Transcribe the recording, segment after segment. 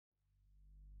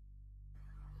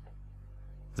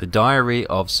The Diary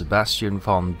of Sebastian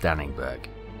von Dannenberg,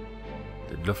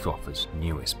 the Luftwaffe's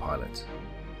newest pilot.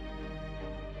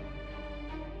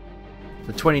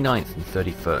 The 29th and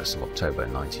 31st of October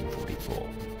 1944.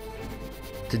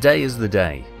 Today is the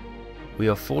day. We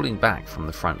are falling back from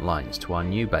the front lines to our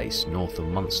new base north of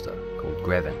Munster called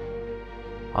Greven.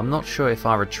 I'm not sure if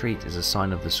our retreat is a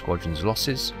sign of the squadron's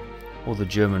losses or the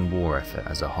German war effort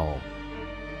as a whole.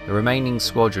 The remaining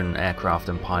squadron aircraft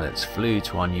and pilots flew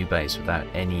to our new base without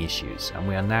any issues, and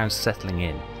we are now settling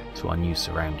in to our new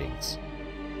surroundings.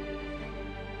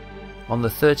 On the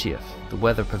 30th, the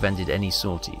weather prevented any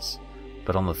sorties,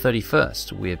 but on the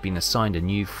 31st we have been assigned a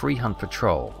new free hunt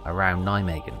patrol around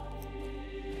Nijmegen,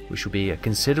 which will be a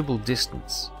considerable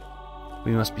distance.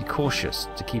 We must be cautious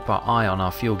to keep our eye on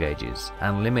our fuel gauges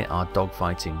and limit our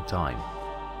dogfighting time.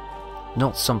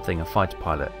 Not something a fighter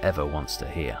pilot ever wants to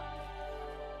hear.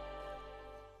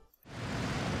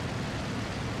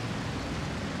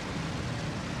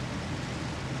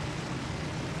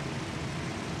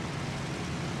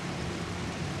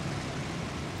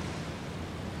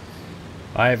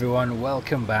 Hi everyone,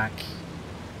 welcome back.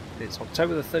 It's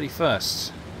October the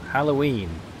 31st, Halloween.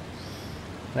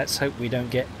 Let's hope we don't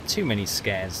get too many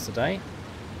scares today.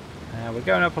 We're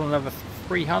going up on another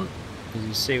free hunt. As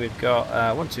you see, we've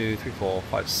got 1, 2, 3, 4,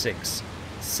 5, 6,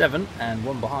 7 and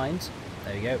one behind.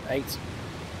 There we go, 8.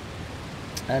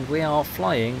 And we are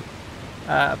flying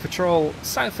a patrol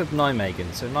south of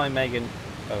Nijmegen. So Nijmegen,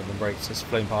 oh the brakes just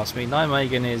flown past me.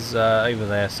 Nijmegen is over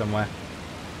there somewhere.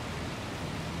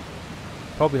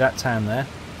 Probably that town there.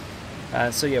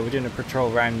 So yeah, we're doing a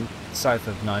patrol around south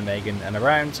of Nijmegen and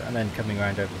around, and then coming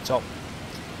around over the top,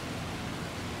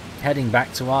 heading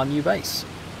back to our new base.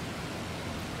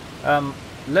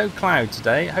 Low cloud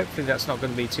today. Hopefully that's not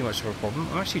going to be too much of a problem.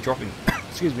 I'm actually dropping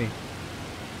excuse me,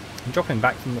 I'm dropping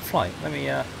back from the flight. Let me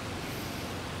oh,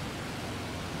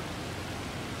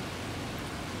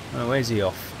 where's he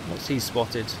off? What's he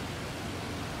spotted?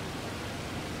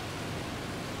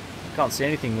 Can't see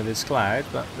anything with this cloud,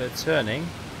 but they're turning.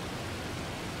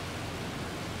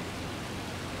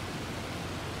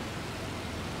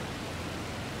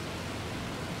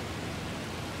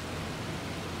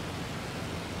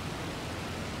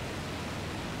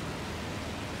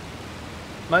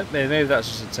 Maybe that's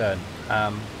just a turn.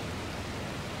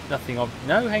 Nothing of.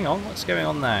 No, hang on. What's going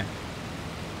on now?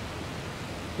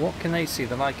 What can they see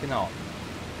that I cannot?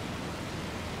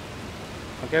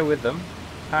 I'll go with them.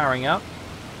 Powering up.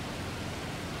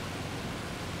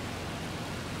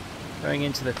 Going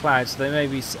into the clouds, so they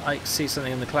maybe I see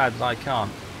something in the cloud that I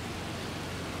can't.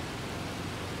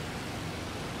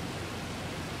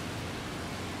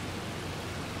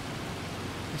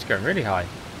 It's going really high.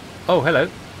 Oh,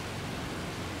 hello.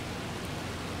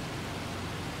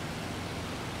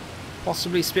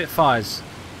 Possibly Spitfires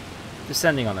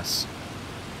descending on us.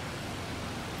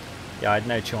 Yeah, I had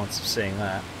no chance of seeing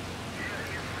that.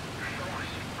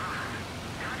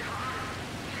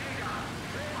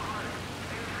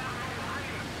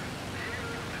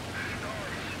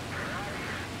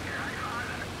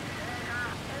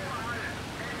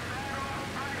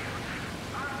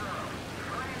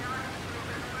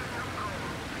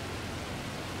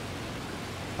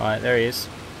 Alright, there he is.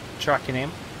 Tracking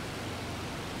him.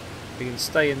 We can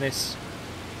stay in this.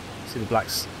 See the black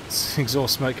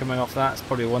exhaust smoke coming off that. It's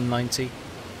probably a 190.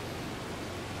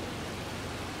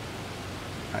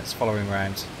 It's following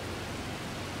round.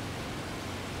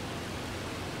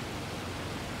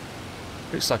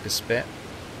 Looks like a Spit.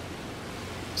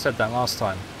 I said that last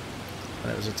time.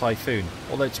 And it was a Typhoon.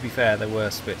 Although to be fair, there were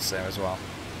Spits there as well.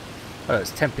 Oh, it's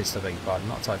Tempest, I beg your pardon,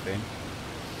 not Typhoon.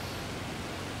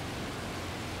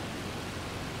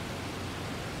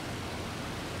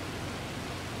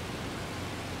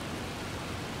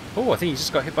 Oh, I think he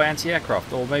just got hit by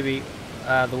anti-aircraft, or maybe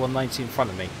the 190 in front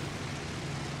of me.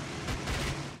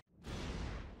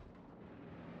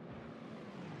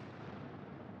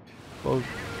 Well,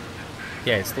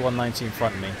 yeah, it's the 190 in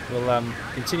front of me. We'll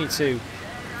continue to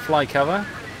fly cover.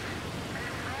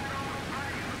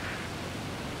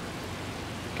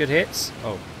 Good hits.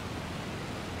 Oh,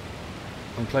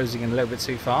 I'm closing in a little bit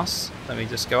too fast. Let me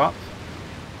just go up.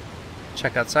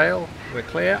 Check our tail. We're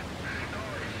clear.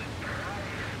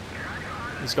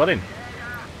 He's got him.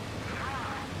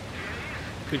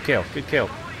 Good kill, good kill.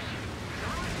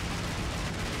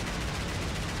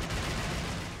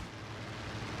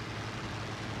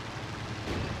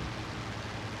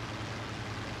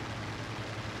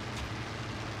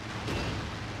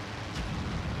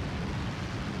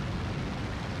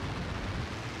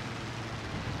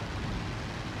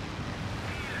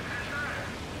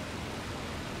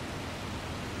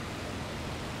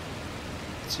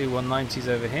 Two 190s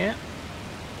over here.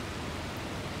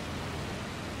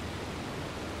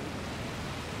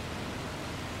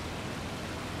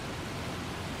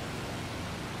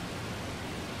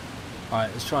 Alright,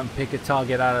 let's try and pick a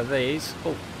target out of these.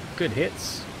 Oh, good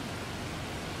hits.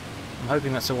 I'm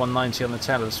hoping that's a 190 on the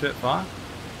tail of the Spitfire.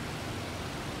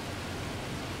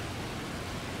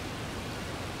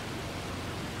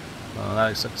 Oh, that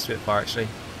looks like a Spitfire actually.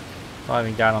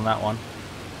 Diving down on that one.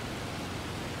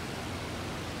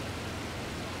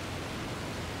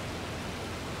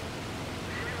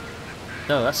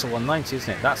 No, that's a 190,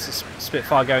 isn't it? That's the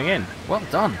Spitfire going in. Well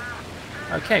done.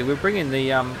 Okay, we're bringing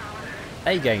the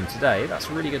A game today. That's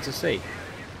really good to see.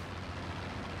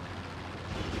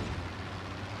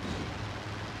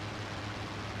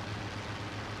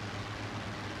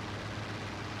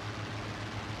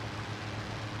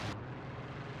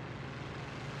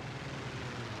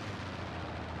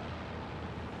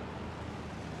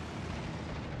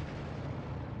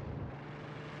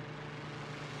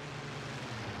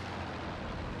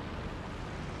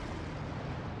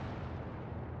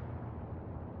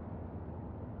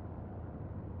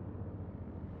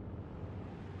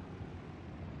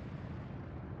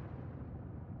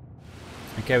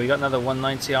 Okay, we got another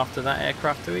 190 after that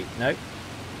aircraft, do we? Nope.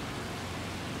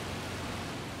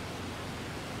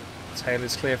 Tail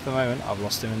is clear for the moment. I've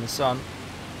lost him in the sun.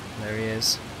 There he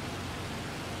is.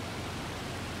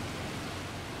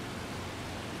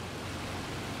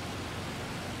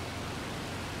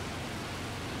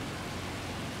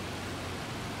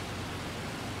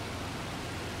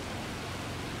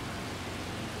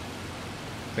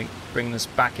 Bring this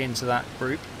back into that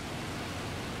group.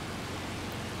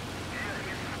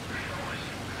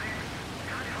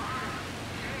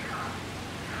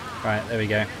 Right, there we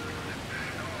go.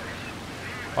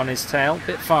 On his tail, a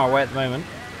bit far away at the moment.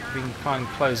 If we can try and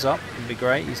close up, it'd be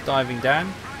great. He's diving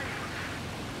down.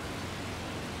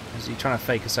 Is he trying to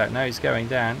fake us out? No, he's going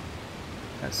down.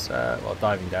 That's, well,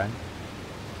 diving down.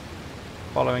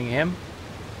 Following him.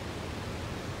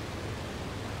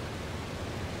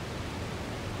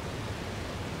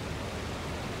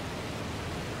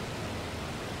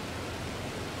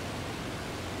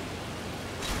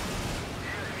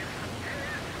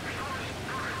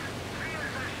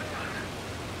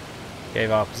 Gave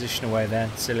our position away there,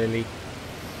 sillily.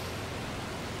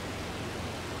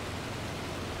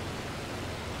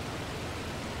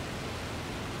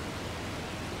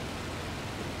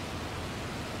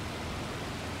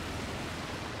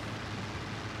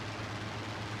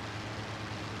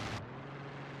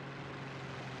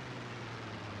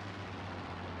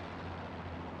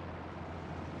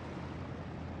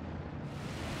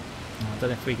 I don't know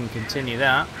if we can continue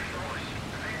that.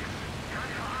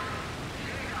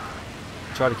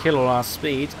 Try to kill all our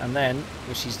speed, and then,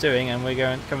 which he's doing, and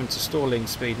we're coming to stalling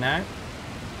speed now.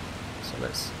 So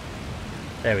let's,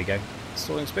 there we go,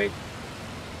 stalling speed.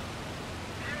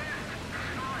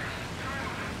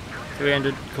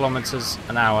 300 kilometers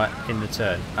an hour in the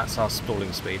turn. That's our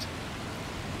stalling speed.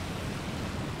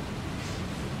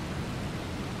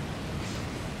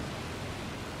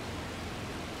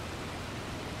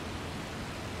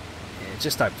 Yeah, it's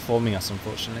just outperforming us,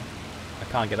 unfortunately. I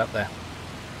can't get up there.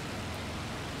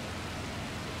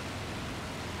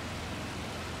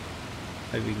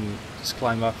 Maybe we can just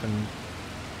climb up and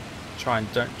try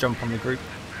and don't jump on the group.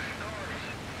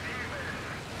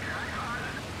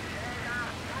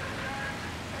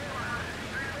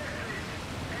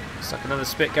 Looks like another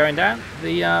Spit going down.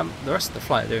 The rest of the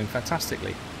flight are doing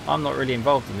fantastically. I'm not really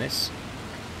involved in this.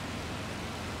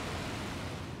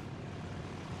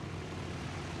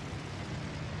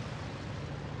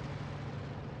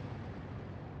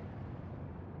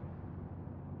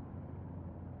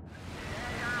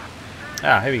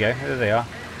 Ah, here we go. There they are.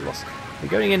 They're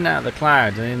going in and out of the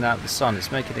cloud and in and out of the sun.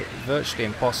 It's making it virtually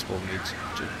impossible for me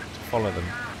to follow them.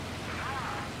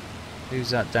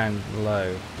 Who's that down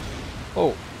below?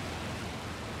 Oh!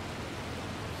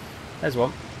 There's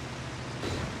one.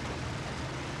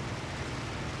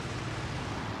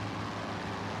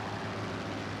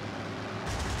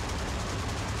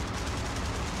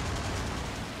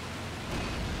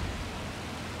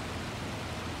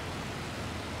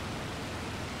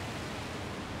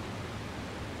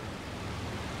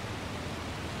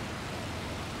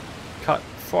 Cut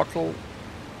throttle.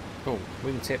 Oh,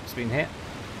 wingtip's been hit.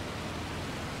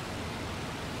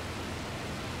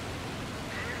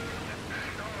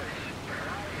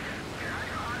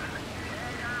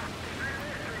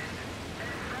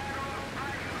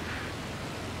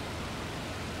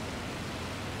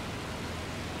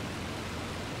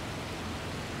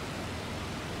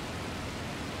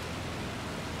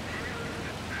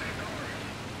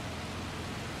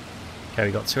 Okay,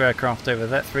 we got 2 aircraft over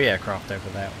there, 3 aircraft over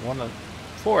there,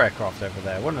 4 aircraft over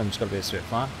there. One of them's got to be a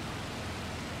Spitfire.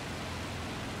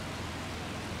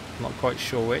 Not quite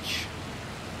sure which.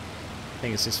 I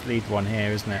think it's this lead one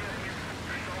here, isn't it?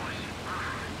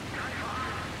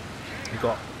 We've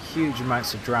got huge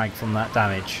amounts of drag from that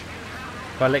damage.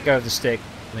 If I let go of the stick,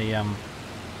 we're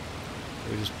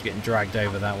just getting dragged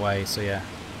over that way, so yeah.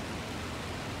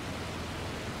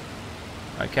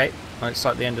 Okay, looks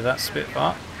like the end of that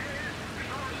Spitfire.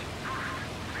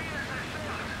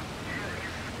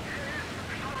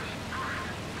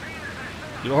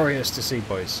 Glorious to see,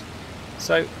 boys.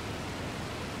 So,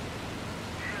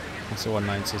 that's a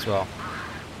 190 as well.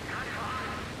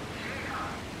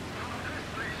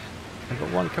 I've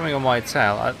got one coming on my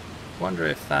tail. I wonder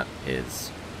if that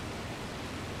is...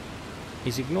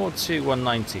 He's ignored 2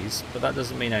 190s, but that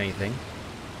doesn't mean anything.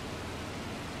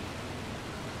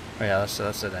 Oh yeah,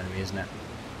 that's an enemy, isn't it?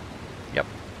 Yep.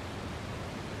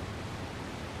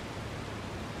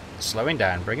 Slowing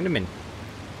down, bringing him in.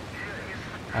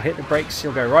 I'll hit the brakes,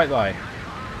 he'll go right by.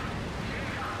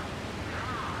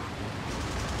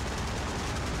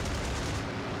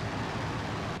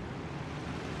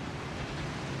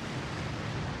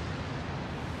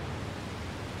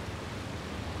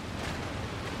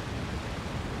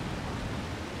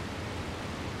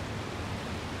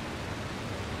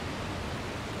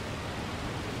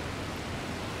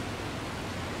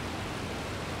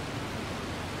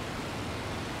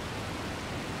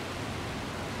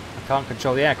 Can't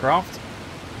control the aircraft,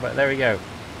 but there we go.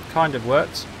 Kind of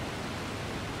worked.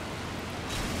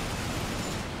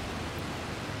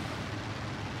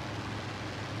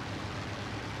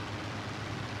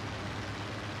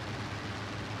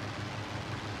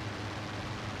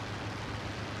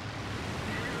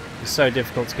 It's so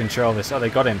difficult to control this. Oh, they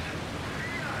got him.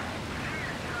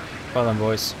 Well done,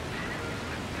 boys.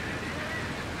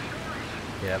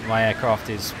 Yeah, my aircraft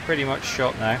is pretty much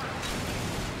shot now.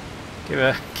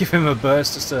 Give him a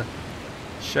burst just to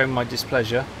show my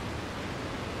displeasure.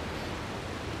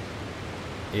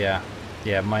 Yeah,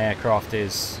 my aircraft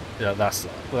is, that's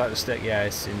without the stick. Yeah,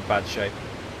 it's in bad shape.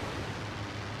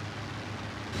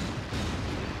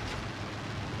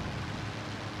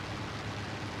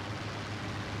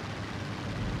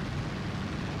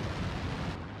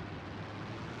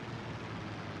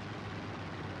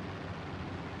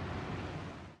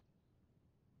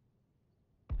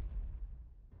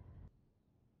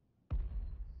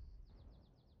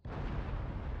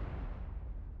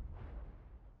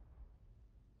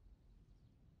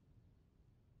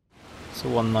 It's a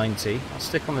 190. I'll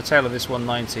stick on the tail of this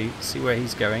 190, see where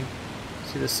he's going.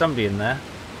 See, there's somebody in there.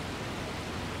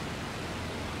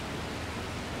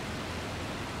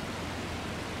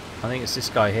 I think it's this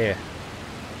guy here.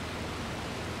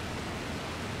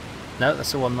 No,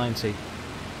 that's a 190.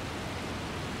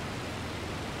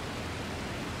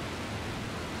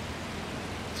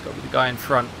 It's got to be the guy in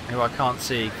front who I can't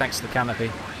see thanks to the canopy.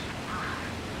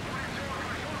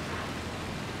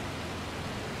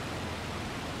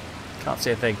 Can't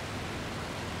see a thing.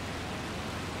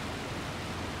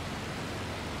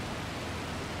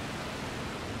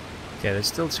 Okay, there's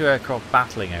still 2 aircraft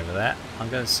battling over there. I'm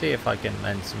going to see if I can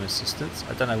lend some assistance.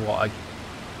 I don't know what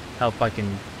help I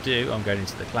can do. I'm going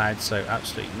into the clouds, so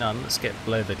absolutely none. Let's get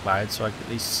below the clouds so I can at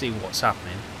least see what's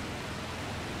happening.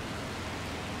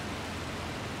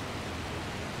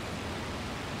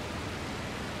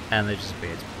 And they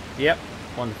disappeared. Yep,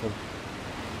 wonderful.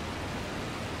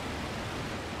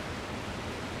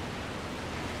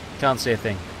 Can't see a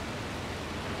thing.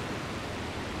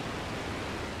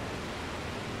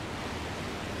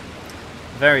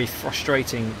 Very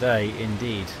frustrating day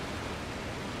indeed.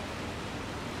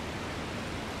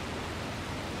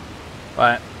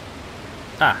 Right.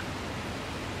 Ah.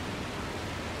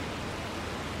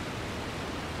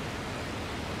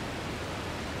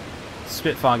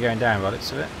 Spitfire going down by the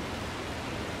looks of it.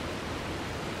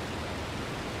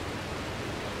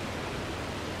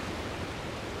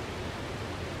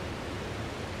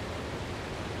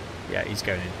 Yeah, he's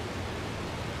going in.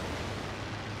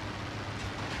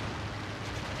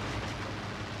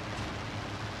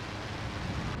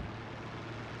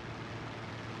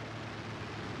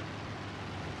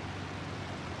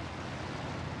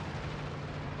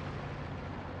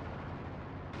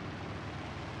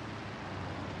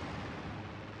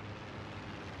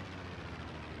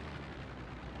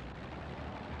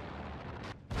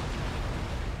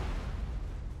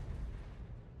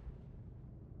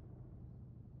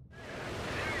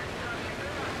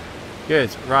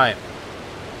 Good, right.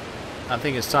 I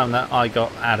think it's time that I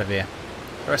got out of here.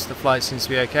 The rest of the flight seems to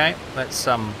be okay. Let's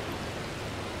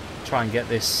try and get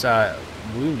this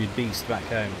wounded beast back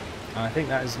home. I think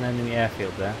that is an enemy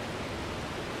airfield there.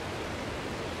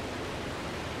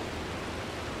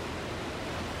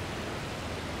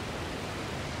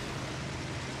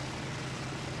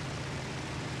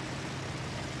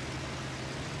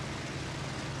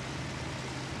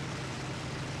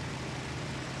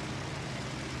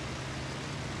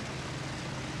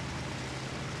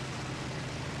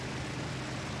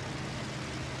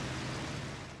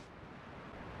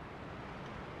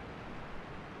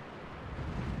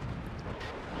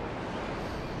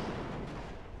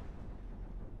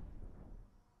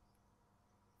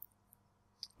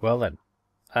 Well then,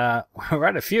 we're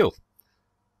out of fuel.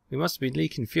 We must be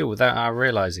leaking fuel without our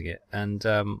realising it. And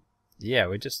yeah,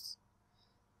 we're just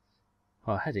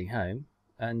heading home.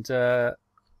 And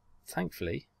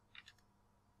thankfully,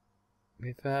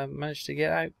 we've managed to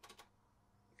get out,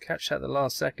 catch that at the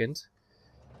last second.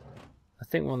 I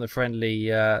think we're on the friendly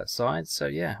side. So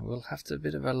yeah, we'll have to a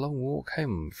bit of a long walk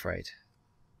home, I'm afraid.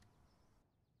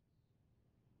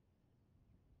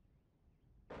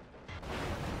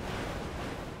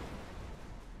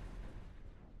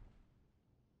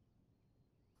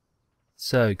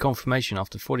 So, confirmation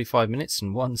after 45 minutes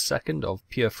and 1 second of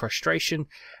pure frustration.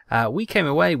 We came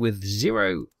away with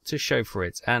 0 to show for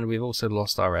it, and we've also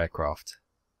lost our aircraft.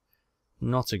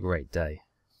 Not a great day.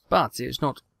 But it was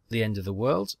not the end of the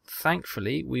world.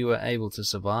 Thankfully, we were able to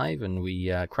survive, and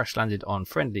we crash landed on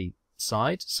friendly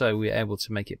side, so we were able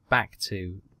to make it back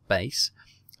to base.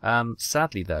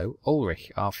 Sadly, though,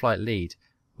 Ulrich, our flight lead,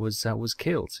 was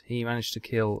killed. He managed to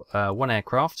kill 1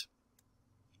 aircraft,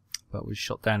 but was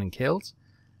shot down and killed.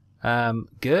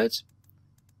 Gerd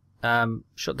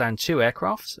shot down 2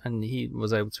 aircraft, and he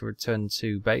was able to return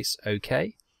to base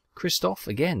okay. Christoph,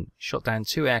 again, shot down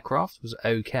 2 aircraft, was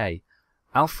okay.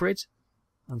 Alfred,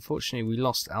 unfortunately we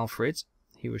lost Alfred.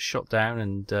 He was shot down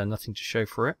and nothing to show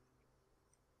for it.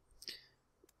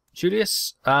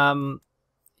 Julius,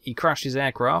 he crashed his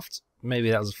aircraft.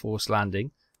 Maybe that was a forced landing,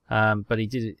 but he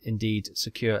did indeed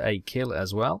secure a kill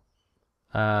as well.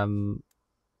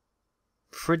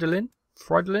 Fridolin,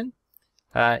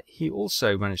 he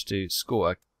also managed to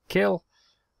score a kill.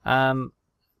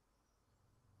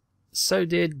 So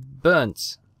did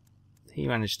Burnt. He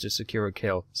managed to secure a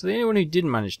kill. So the only one who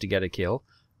didn't manage to get a kill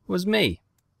was me,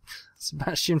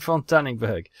 Sebastian von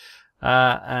Dannenberg.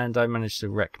 And I managed to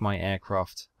wreck my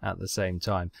aircraft at the same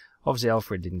time. Obviously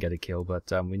Alfred didn't get a kill,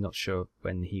 but we're not sure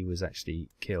when he was actually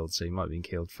killed, so he might have been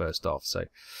killed first off. So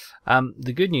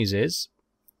the good news is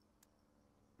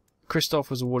Christoph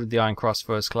was awarded the Iron Cross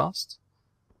First Class.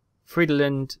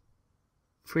 Fridolin,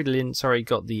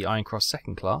 got the Iron Cross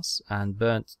Second Class, and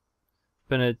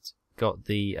Bernard got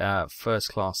the First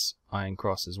Class Iron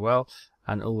Cross as well,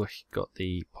 and Ulrich got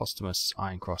the posthumous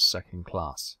Iron Cross Second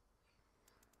Class.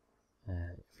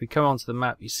 If we come onto the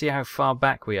map, you see how far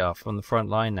back we are from the front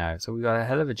line now. So we've got a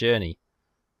hell of a journey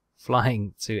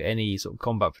flying to any sort of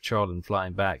combat patrol and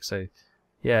flying back. So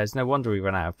yeah, it's no wonder we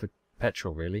ran out of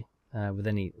petrol really.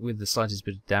 With the slightest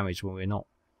bit of damage when we're not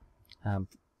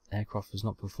aircraft was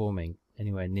not performing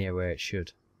anywhere near where it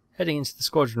should. Heading into the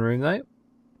squadron room though.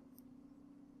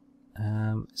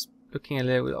 It's looking a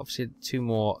little, obviously 2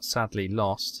 more sadly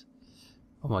lost.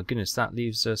 Oh my goodness, that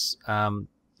leaves us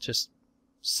just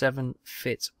 7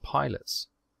 fit pilots.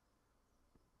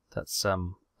 That's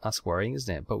worrying,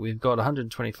 isn't it? But we've got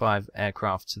 125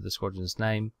 aircraft to the squadron's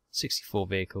name. 64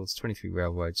 vehicles, 23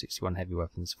 railroads, 61 heavy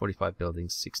weapons, 45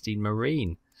 buildings, 16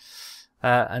 marine.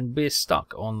 And we're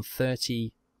stuck on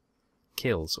 30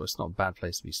 kills, so it's not a bad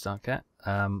place to be stuck at.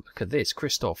 Look at this,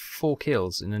 Christoph, 4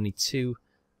 kills in only 2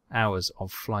 hours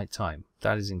of flight time.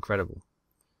 That is incredible.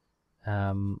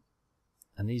 And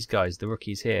these guys, the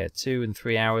rookies here, 2 and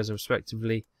 3 hours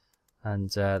respectively, and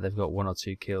they've got 1 or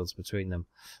 2 kills between them.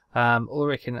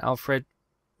 Ulrich and Alfred,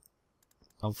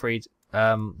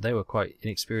 they were quite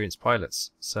inexperienced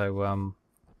pilots, so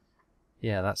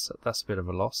yeah, that's a bit of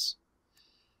a loss.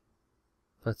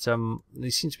 But they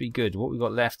seem to be good. What we've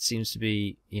got left seems to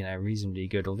be, you know, reasonably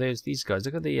good. Although these guys,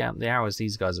 look at the hours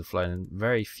these guys have flown, and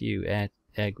very few air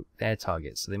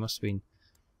targets. So they must have been,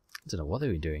 I don't know what they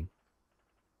were doing.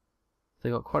 They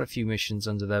got quite a few missions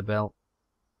under their belt.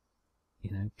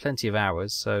 You know, plenty of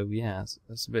hours. So yeah,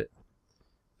 that's a bit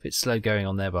slow going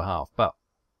on their behalf. But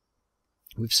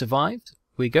we've survived.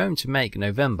 We're going to make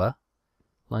November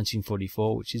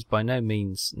 1944, which is by no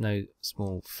means no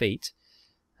small feat.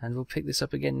 And we'll pick this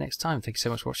up again next time. Thank you so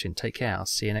much for watching. Take care. I'll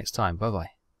see you next time. Bye bye.